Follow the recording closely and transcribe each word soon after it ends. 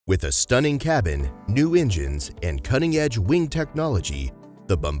With a stunning cabin, new engines, and cutting-edge wing technology,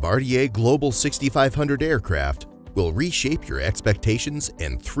 the Bombardier Global 6500 aircraft will reshape your expectations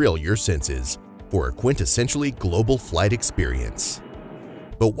and thrill your senses for a quintessentially global flight experience.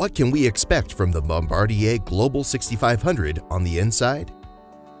 But what can we expect from the Bombardier Global 6500 on the inside?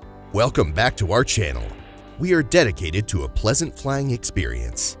 Welcome back to our channel. We are dedicated to a pleasant flying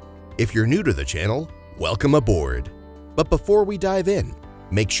experience. If you're new to the channel, welcome aboard. But before we dive in,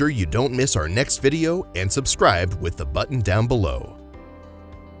 make sure you don't miss our next video and subscribe with the button down below.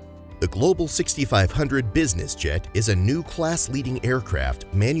 The Global 6500 business jet is a new class-leading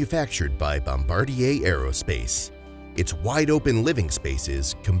aircraft manufactured by Bombardier Aerospace. Its wide-open living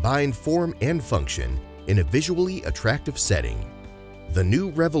spaces combine form and function in a visually attractive setting. The new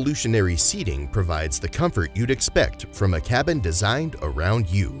revolutionary seating provides the comfort you'd expect from a cabin designed around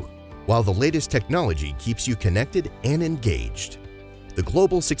you, while the latest technology keeps you connected and engaged. The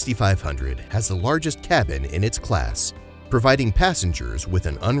Global 6500 has the largest cabin in its class, providing passengers with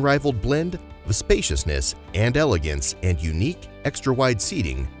an unrivaled blend of spaciousness and elegance and unique extra-wide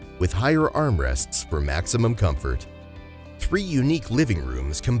seating with higher armrests for maximum comfort. 3 unique living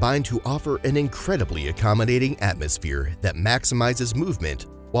rooms combine to offer an incredibly accommodating atmosphere that maximizes movement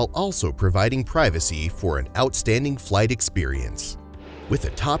while also providing privacy for an outstanding flight experience. With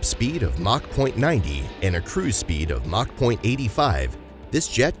a top speed of Mach 0.90 and a cruise speed of Mach 0.85, this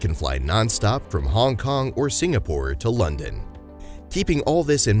jet can fly non-stop from Hong Kong or Singapore to London. Keeping all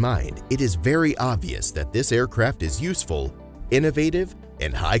this in mind, it is very obvious that this aircraft is useful, innovative,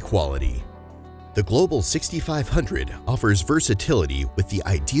 and high quality. The Global 6500 offers versatility with the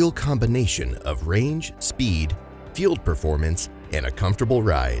ideal combination of range, speed, field performance, and a comfortable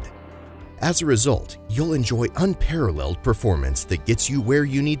ride. As a result, you'll enjoy unparalleled performance that gets you where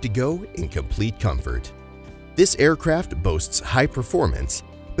you need to go in complete comfort. This aircraft boasts high performance,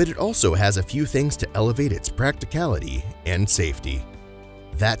 but it also has a few things to elevate its practicality and safety.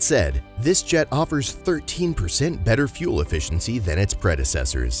 That said, this jet offers 13% better fuel efficiency than its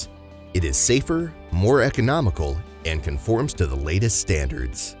predecessors. It is safer, more economical, and conforms to the latest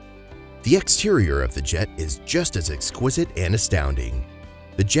standards. The exterior of the jet is just as exquisite and astounding.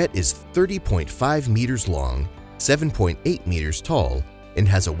 The jet is 30.5 meters long, 7.8 meters tall, and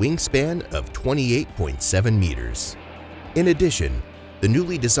has a wingspan of 28.7 meters. In addition, the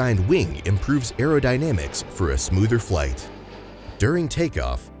newly designed wing improves aerodynamics for a smoother flight. During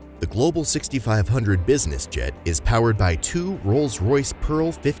takeoff, the Global 6500 business jet is powered by 2 Rolls-Royce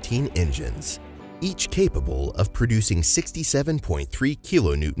Pearl 15 engines, each capable of producing 67.3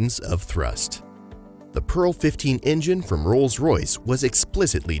 kilonewtons of thrust. The Pearl 15 engine from Rolls-Royce was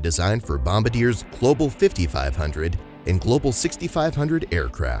explicitly designed for Bombardier's Global 5500 and Global 6500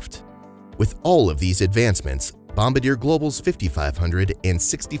 aircraft. With all of these advancements, Bombardier Global's 5500 and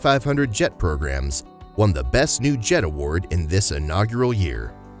 6500 jet programs won the Best New Jet Award in this inaugural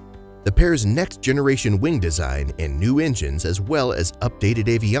year. The pair's next-generation wing design and new engines, as well as updated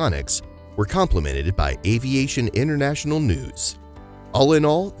avionics, were complemented by Aviation International News. All in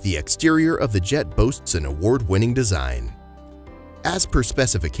all, the exterior of the jet boasts an award-winning design. As per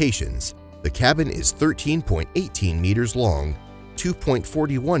specifications, the cabin is 13.18 meters long,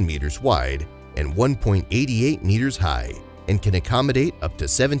 2.41 meters wide, and 1.88 meters high, and can accommodate up to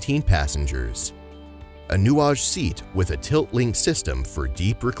 17 passengers. A Nuage seat with a tilt-link system for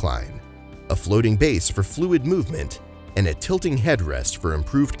deep recline, a floating base for fluid movement, and a tilting headrest for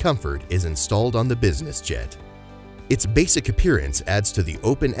improved comfort is installed on the business jet. Its basic appearance adds to the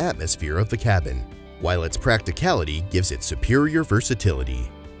open atmosphere of the cabin, while its practicality gives it superior versatility.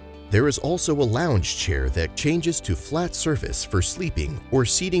 There is also a lounge chair that changes to flat surface for sleeping or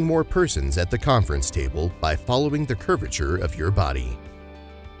seating more persons at the conference table by following the curvature of your body.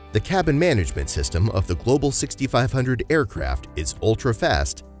 The cabin management system of the Global 6500 aircraft is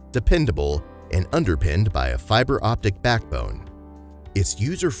ultra-fast, dependable, and underpinned by a fiber optic backbone. Its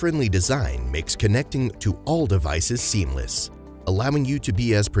user-friendly design makes connecting to all devices seamless, allowing you to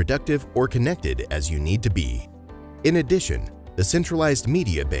be as productive or connected as you need to be. In addition, the centralized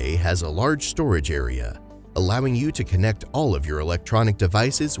media bay has a large storage area, allowing you to connect all of your electronic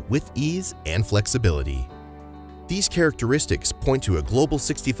devices with ease and flexibility. These characteristics point to a Global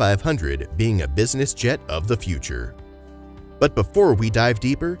 6500 being a business jet of the future. But before we dive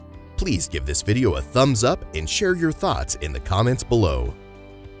deeper, please give this video a thumbs up and share your thoughts in the comments below.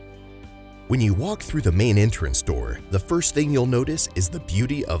 When you walk through the main entrance door, the first thing you'll notice is the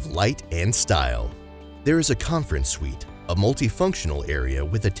beauty of light and style. There is a conference suite, a multifunctional area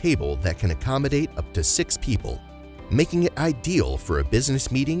with a table that can accommodate up to 6 people, making it ideal for a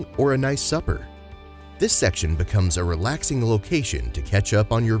business meeting or a nice supper. This section becomes a relaxing location to catch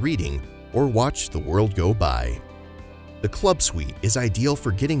up on your reading or watch the world go by. The Club Suite is ideal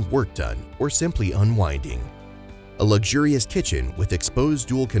for getting work done or simply unwinding. A luxurious kitchen with exposed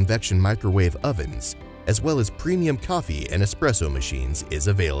dual convection microwave ovens, as well as premium coffee and espresso machines, is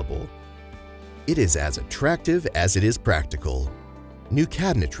available. It is as attractive as it is practical. New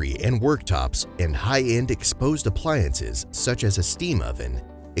cabinetry and worktops and high-end exposed appliances such as a steam oven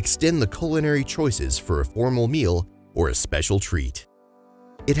extend the culinary choices for a formal meal or a special treat.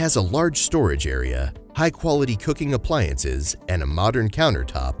 It has a large storage area, high-quality cooking appliances, and a modern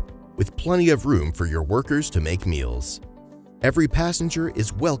countertop with plenty of room for your workers to make meals. Every passenger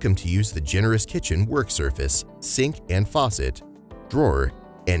is welcome to use the generous kitchen work surface, sink and faucet, drawer,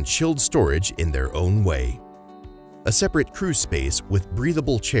 and chilled storage in their own way. A separate crew space with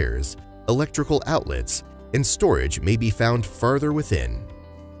breathable chairs, electrical outlets, and storage may be found farther within.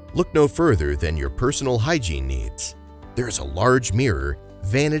 Look no further than your personal hygiene needs. There's a large mirror,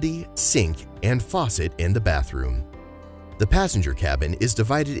 vanity, sink, and faucet in the bathroom. The passenger cabin is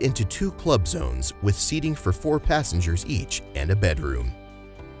divided into 2 club zones with seating for 4 passengers each and a bedroom.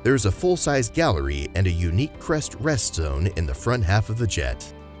 There's a full-size gallery and a unique crest rest zone in the front half of the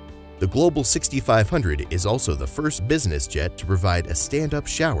jet. The Global 6500 is also the first business jet to provide a stand-up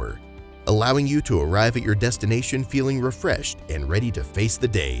shower, allowing you to arrive at your destination feeling refreshed and ready to face the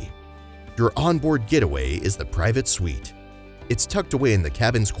day. Your onboard getaway is the private suite. It's tucked away in the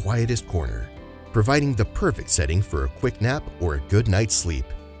cabin's quietest corner, providing the perfect setting for a quick nap or a good night's sleep.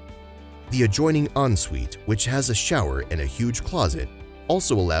 The adjoining ensuite, which has a shower and a huge closet,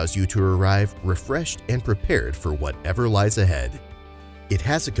 also allows you to arrive refreshed and prepared for whatever lies ahead. It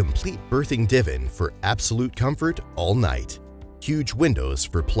has a complete berthing divan for absolute comfort all night, huge windows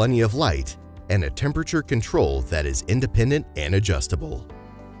for plenty of light, and a temperature control that is independent and adjustable.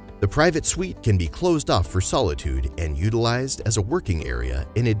 The private suite can be closed off for solitude and utilized as a working area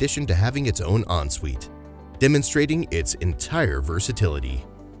in addition to having its own ensuite, demonstrating its entire versatility.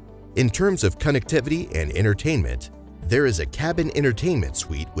 In terms of connectivity and entertainment, there is a cabin entertainment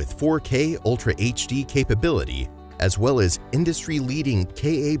suite with 4K Ultra HD capability, as well as industry-leading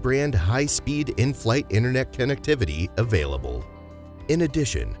KA brand high-speed in-flight internet connectivity available. In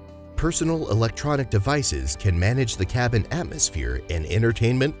addition, personal electronic devices can manage the cabin atmosphere and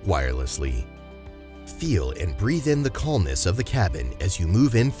entertainment wirelessly. Feel and breathe in the calmness of the cabin as you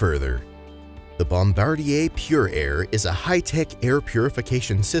move in further. The Bombardier Pure Air is a high-tech air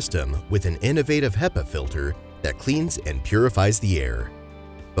purification system with an innovative HEPA filter that cleans and purifies the air.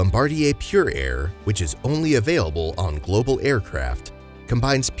 Bombardier Pure Air, which is only available on global aircraft,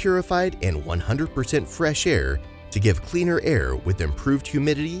 combines purified and 100% fresh air to give cleaner air with improved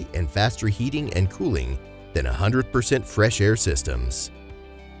humidity and faster heating and cooling than 100% fresh air systems.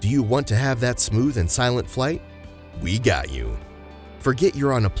 Do you want to have that smooth and silent flight? We got you. Forget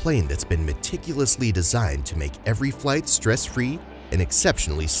you're on a plane that's been meticulously designed to make every flight stress-free and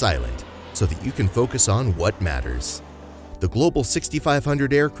exceptionally silent so that you can focus on what matters. The Global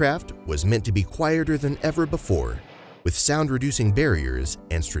 6500 aircraft was meant to be quieter than ever before, with sound-reducing barriers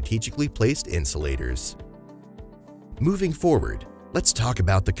and strategically placed insulators. Moving forward, let's talk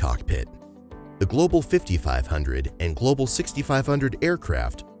about the cockpit. The Global 5500 and Global 6500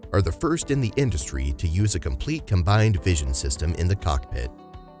 aircraft are the first in the industry to use a complete combined vision system in the cockpit.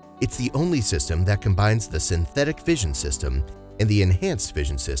 It's the only system that combines the synthetic vision system and the enhanced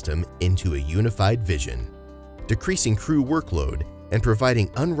vision system into a unified vision, decreasing crew workload and providing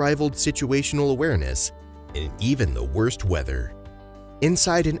unrivaled situational awareness in even the worst weather.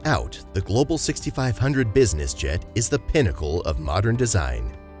 Inside and out, the Global 6500 business jet is the pinnacle of modern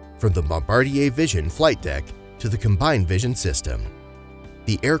design, from the Bombardier Vision flight deck to the combined vision system.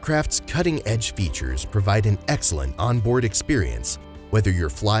 The aircraft's cutting-edge features provide an excellent onboard experience, whether you're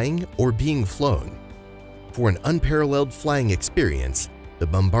flying or being flown. For an unparalleled flying experience, the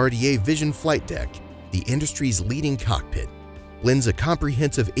Bombardier Vision flight deck, the industry's leading cockpit, blends a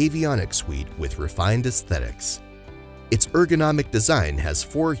comprehensive avionics suite with refined aesthetics. Its ergonomic design has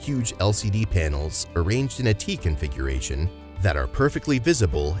 4 huge LCD panels arranged in a T configuration that are perfectly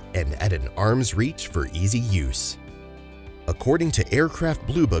visible and at an arm's reach for easy use. According to Aircraft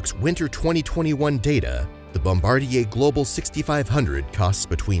Blue Book's Winter 2021 data, the Bombardier Global 6500 costs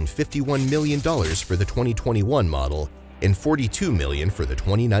between $51 million for the 2021 model and $42 million for the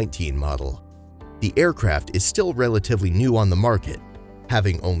 2019 model. The aircraft is still relatively new on the market,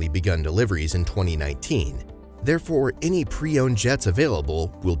 having only begun deliveries in 2019. Therefore, any pre-owned jets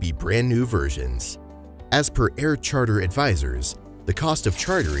available will be brand new versions. As per Air Charter Advisors, the cost of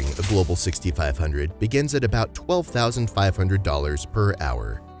chartering a Global 6500 begins at about $12,500 per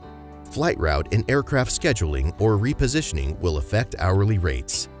hour. Flight route and aircraft scheduling or repositioning will affect hourly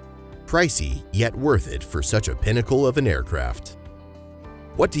rates. Pricey, yet worth it for such a pinnacle of an aircraft.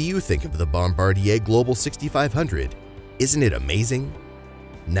 What do you think of the Bombardier Global 6500? Isn't it amazing?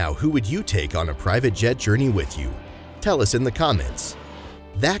 Now, who would you take on a private jet journey with you? Tell us in the comments.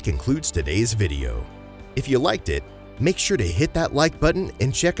 That concludes today's video. If you liked it, make sure to hit that like button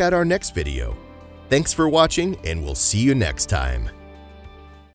and check out our next video. Thanks for watching, and we'll see you next time.